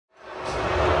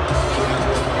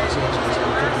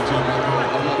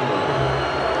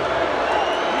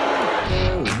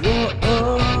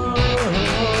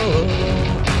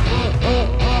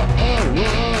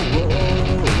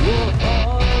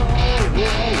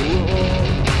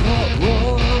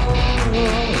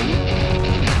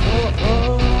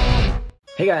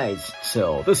Hey guys,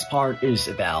 so this part is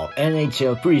about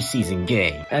NHL preseason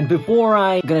game. And before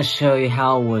I'm gonna show you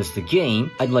how was the game,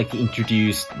 I'd like to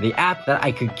introduce the app that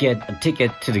I could get a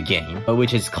ticket to the game,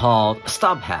 which is called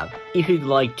Stubhub. If you'd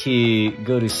like to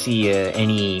go to see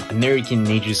any American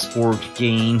major sport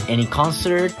game, any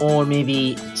concert, or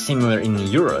maybe similar in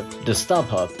Europe, the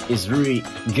Stubhub is really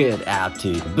good app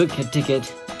to book a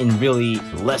ticket in really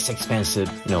less expensive,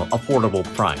 affordable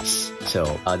price.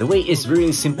 So the way is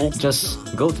really simple.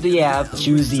 Just go to the app,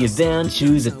 choose the event,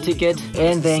 choose a ticket,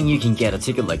 and then you can get a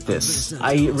ticket like this.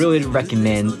 I really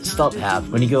recommend Stubhub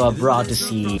when you go abroad to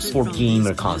see sport game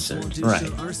or concert. Right.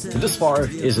 This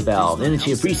part is about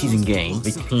NHL preseason game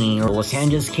between Los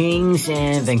Angeles Kings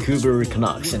and Vancouver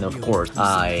Canucks. And of course,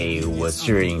 I was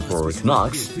cheering for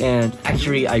Canucks. And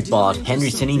actually, I bought Henry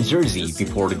Senning jersey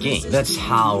before the game. That's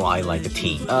how I like the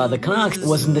team. The Canucks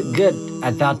wasn't good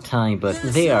at that time, but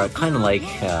they are kind of like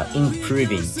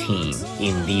improving team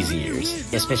in these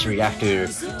years, especially after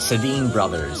Sedin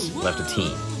brothers left the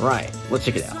team. Right, let's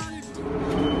check it out.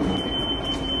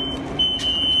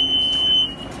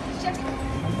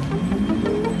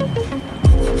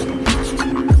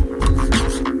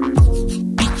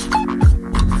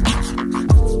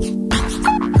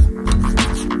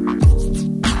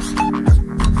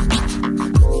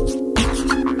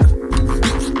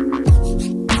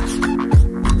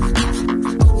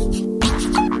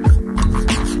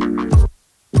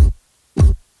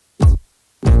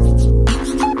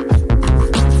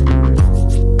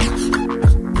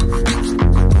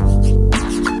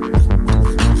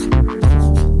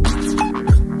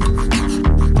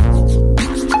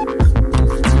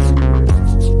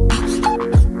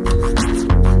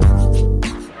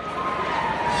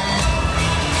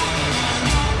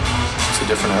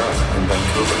 Different era in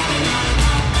Vancouver.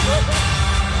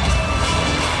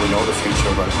 We know the future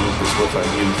of our group is with our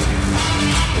youth.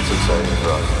 It's exciting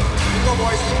for us. Go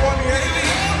boys,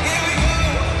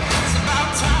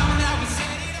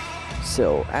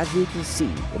 So, as you can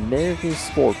see, American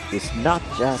sport is not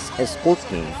just a sports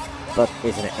game, but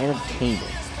it's an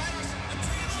entertainment.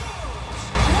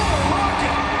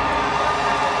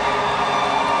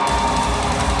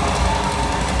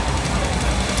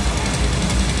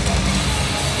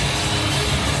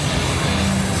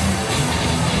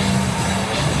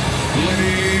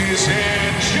 Ladies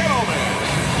and gentlemen,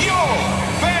 your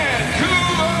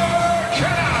Vancouver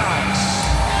Canucks!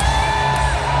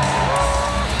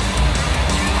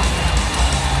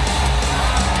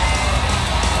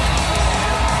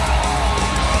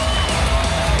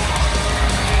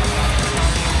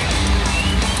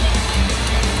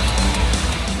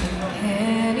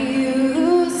 Can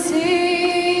you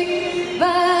see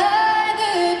by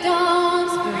the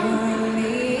dawn's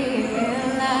early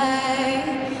light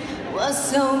was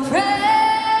so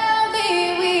proudly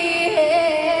we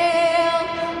hailed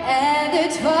at the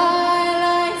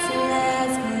twilight's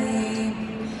last gleam?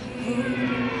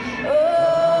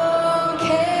 Oh,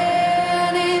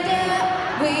 Canada,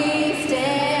 we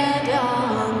stand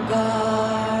on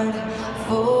guard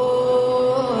for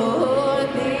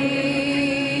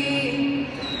thee.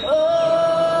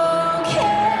 Oh,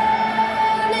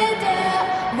 Canada,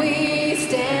 we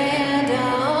stand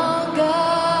on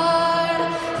guard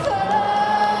for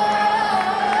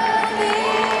thee.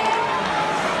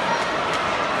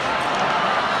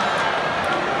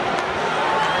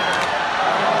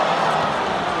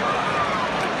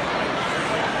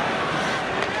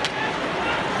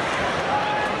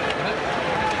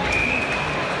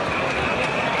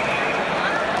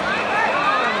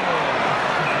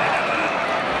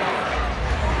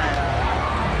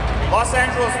 Los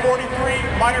Angeles 43,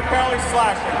 minor penalty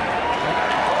slashing.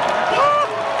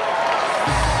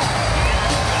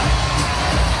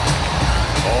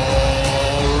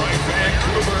 All right,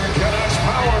 Vancouver Canucks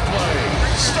power play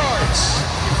starts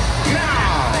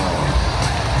now!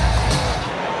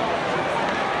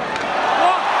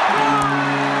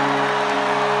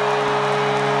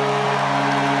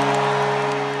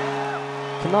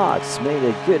 Canucks made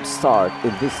a good start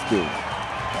in this game.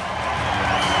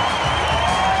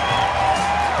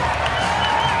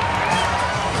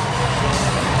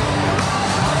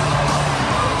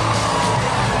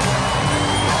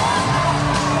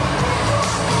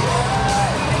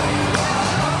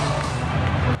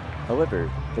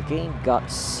 However, the game got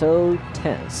so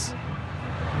tense.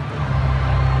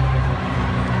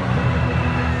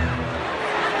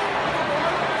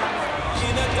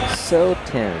 So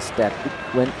tense that it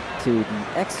went to the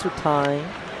extra time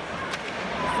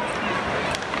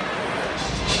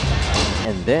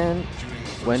and then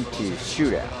went to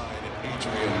shootout.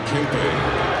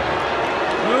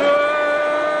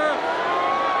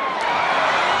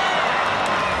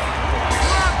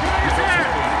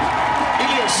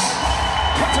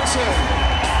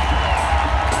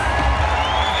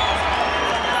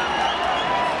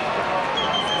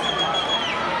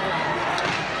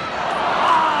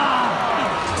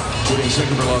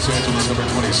 Vancouver, Los Angeles, number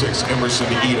 26, Emerson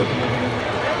Edom.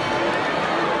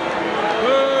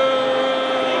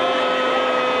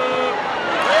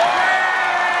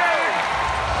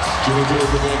 Jimmy Taylor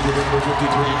for Vancouver, number 53,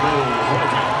 Mo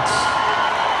Horvitz.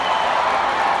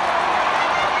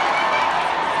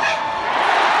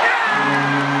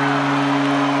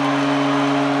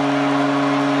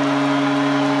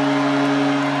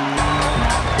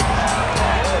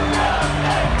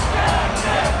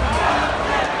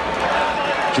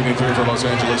 Jimmy Taylor for Los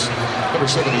Angeles, number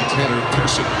 70, Tanner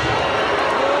Pearson.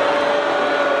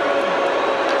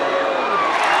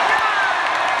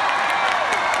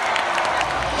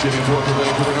 Jimmy Ford for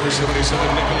Vancouver, number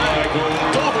 77, Nikolai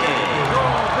Goldobin.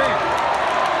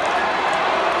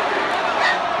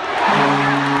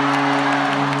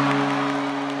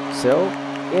 So,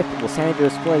 if Los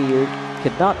Angeles player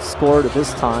could not score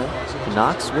this time,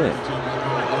 Canucks win.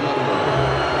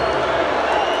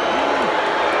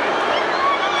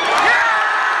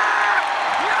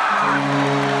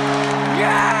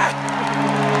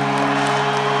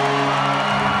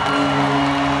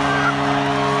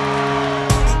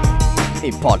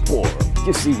 In part 4,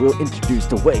 Jussi will introduce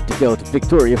the way to go to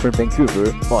Victoria from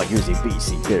Vancouver while using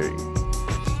BC Ferry.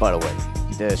 By the way,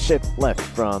 the ship left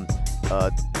from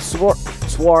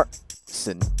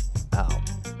Swartzen.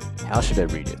 How should I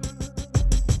read it?